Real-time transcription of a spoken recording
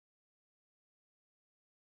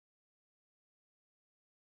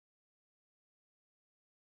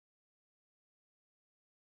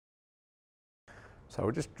So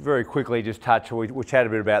we'll just very quickly just touch, we chatted a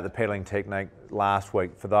bit about the pedaling technique last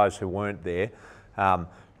week for those who weren't there.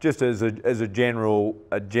 Just as a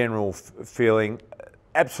general feeling,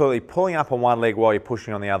 absolutely pulling up on one leg while you're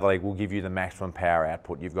pushing on the other leg will give you the maximum power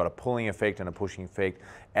output. You've got a pulling effect and a pushing effect,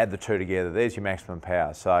 add the two together, there's your maximum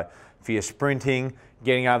power. So if you're sprinting,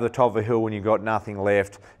 getting over the top of a hill when you've got nothing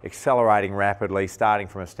left, accelerating rapidly, starting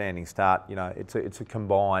from a standing start, you know, it's a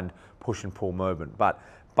combined push and pull movement. But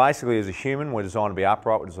basically, as a human, we're designed to be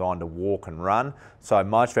upright, we're designed to walk and run. So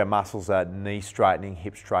most of our muscles are knee straightening,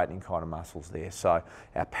 hip straightening kind of muscles there. So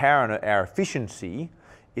our power and our efficiency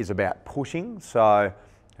is about pushing. So,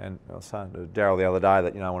 and I was saying to Daryl the other day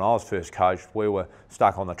that, you know, when I was first coached, we were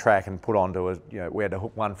stuck on the track and put onto a, you know, we had to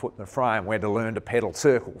hook one foot in the frame, we had to learn to pedal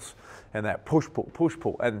circles and that push,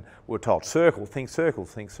 pull, and we were told circles, think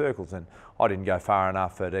circles, think circles. And I didn't go far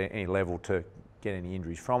enough at any level to get any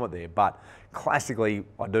injuries from it there. But classically,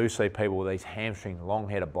 I do see people with these hamstring,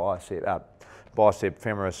 long-headed bicep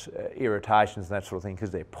femoris irritations and that sort of thing because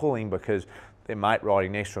they're pulling because their mate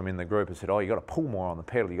riding next to them in the group has said, oh, you've got to pull more on the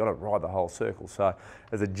pedal, you've got to ride the whole circle. So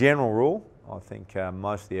as a general rule, I think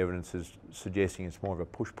most of the evidence is suggesting it's more of a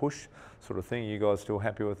push-push sort of thing. Are you guys still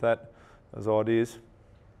happy with that, those ideas?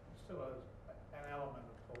 Still an element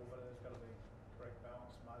of pull, but there's got to be correct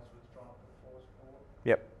balance. Most of it's trying to put force forward.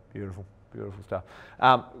 Yep, beautiful. Beautiful stuff.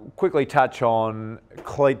 Quickly touch on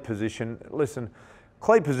cleat position. Listen,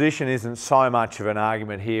 cleat position isn't so much of an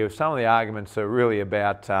argument here. Some of the arguments are really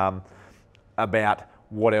about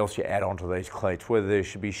what else you add onto these cleats, whether there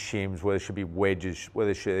should be shims, whether there should be wedges,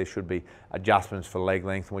 whether there should be adjustments for leg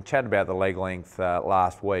length. And we chatted about the leg length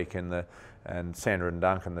last week, and Sandra and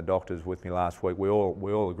Duncan, the doctors with me last week, we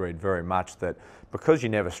all agreed very much that because you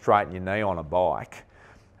never straighten your knee on a bike,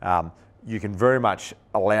 you can very much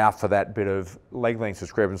allow for that bit of leg length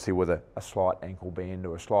discrepancy with a slight ankle bend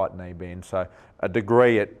or a slight knee bend. So a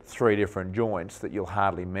degree at 3 different joints that you'll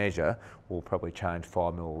hardly measure will probably change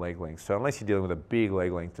 5 mm leg length. So unless you're dealing with a big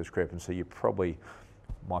leg length discrepancy, you probably,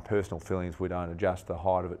 my personal feeling is we don't adjust the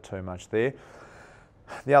height of it too much there.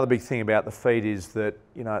 The other big thing about the feet is that,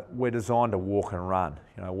 you know, we're designed to walk and run.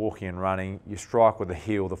 You know, walking and running, you strike with the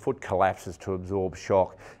heel, the foot collapses to absorb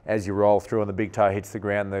shock. As you roll through and the big toe hits the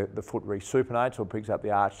ground, the foot resupinates or picks up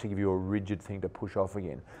the arch to give you a rigid thing to push off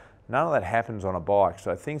again. None of that happens on a bike,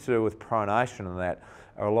 so things to do with pronation and that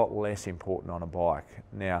are a lot less important on a bike.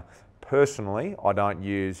 Now, personally, I don't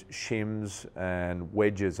use shims and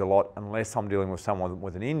wedges a lot unless I'm dealing with someone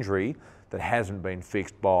with an injury that hasn't been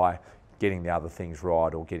fixed by getting the other things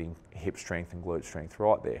right or getting hip strength and glute strength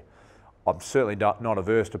right there. I'm certainly not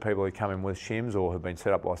averse to people who come in with shims or have been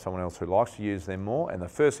set up by someone else who likes to use them more. And the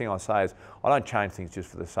first thing I say is I don't change things just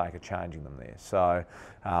for the sake of changing them there. So,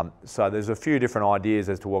 so there's a few different ideas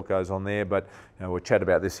as to what goes on there, but you know, we chatted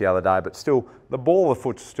about this the other day, but still the ball of the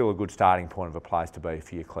foot's still a good starting point of a place to be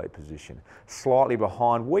for your cleat position. Slightly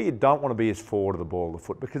behind where you don't want to be is forward of the ball of the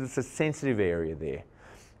foot because it's a sensitive area there.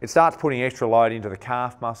 It starts putting extra load into the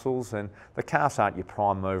calf muscles, and the calves aren't your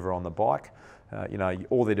prime mover on the bike. You know,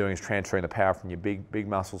 all they're doing is transferring the power from your big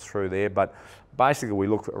muscles through there. But basically, we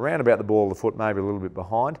look around about the ball of the foot, maybe a little bit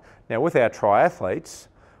behind. Now, with our triathletes,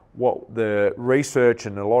 what the research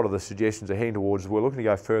and a lot of the suggestions are heading towards is we're looking to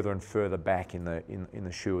go further and further back in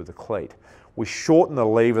the shoe of the cleat. We shorten the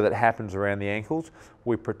lever that happens around the ankles.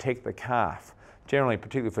 We protect the calf. Generally,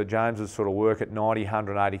 particularly for James's sort of work at 90,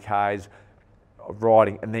 180 k's, of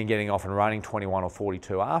riding and then getting off and running 21 or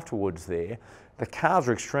 42 afterwards there, the calves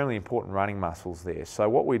are extremely important running muscles there. So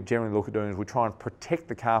what we generally look at doing is we try and protect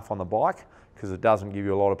the calf on the bike because it doesn't give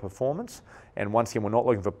you a lot of performance. And once again, we're not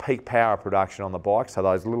looking for peak power production on the bike, so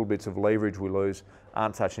those little bits of leverage we lose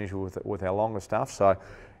aren't such an issue with our longer stuff. So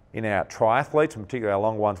in our triathletes, and particularly our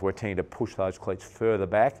long ones, we're tending to push those cleats further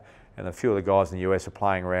back. And a few of the guys in the US are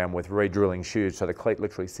playing around with re-drilling shoes, so the cleat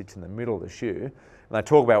literally sits in the middle of the shoe. And they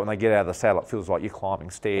talk about when they get out of the saddle, it feels like you're climbing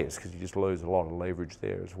stairs because you just lose a lot of leverage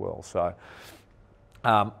there as well. So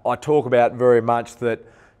I talk about very much that,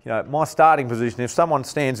 you know, my starting position, if someone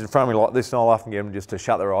stands in front of me like this, and I'll often get them just to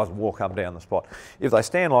shut their eyes and walk up and down the spot. If they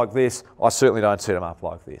stand like this, I certainly don't set them up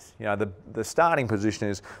like this. You know, the starting position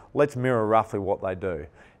is let's mirror roughly what they do.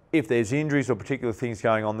 If there's injuries or particular things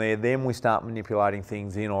going on there, then we start manipulating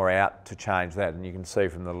things in or out to change that. And you can see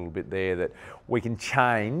from the little bit there that we can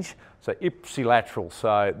change. So ipsilateral,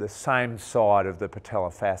 so the same side of the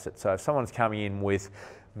patellar facet. So if someone's coming in with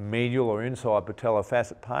medial or inside patellar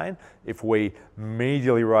facet pain, if we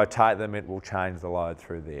medially rotate them, it will change the load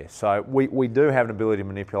through there. So we do have an ability to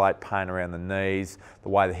manipulate pain around the knees, the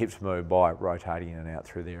way the hips move by rotating in and out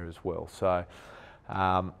through there as well. So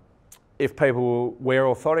if people wear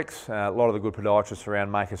orthotics, a lot of the good podiatrists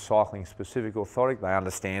around make a cycling specific orthotic. They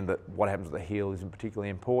understand that what happens at the heel isn't particularly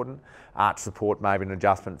important. Arch support, maybe an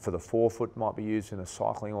adjustment for the forefoot might be used in a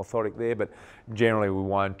cycling orthotic there, but generally we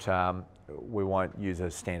won't use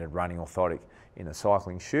a standard running orthotic in a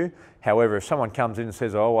cycling shoe. However, if someone comes in and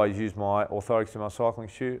says, I always use my orthotics in my cycling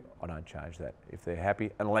shoe, I don't change that if they're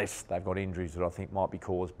happy, unless they've got injuries that I think might be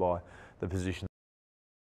caused by the position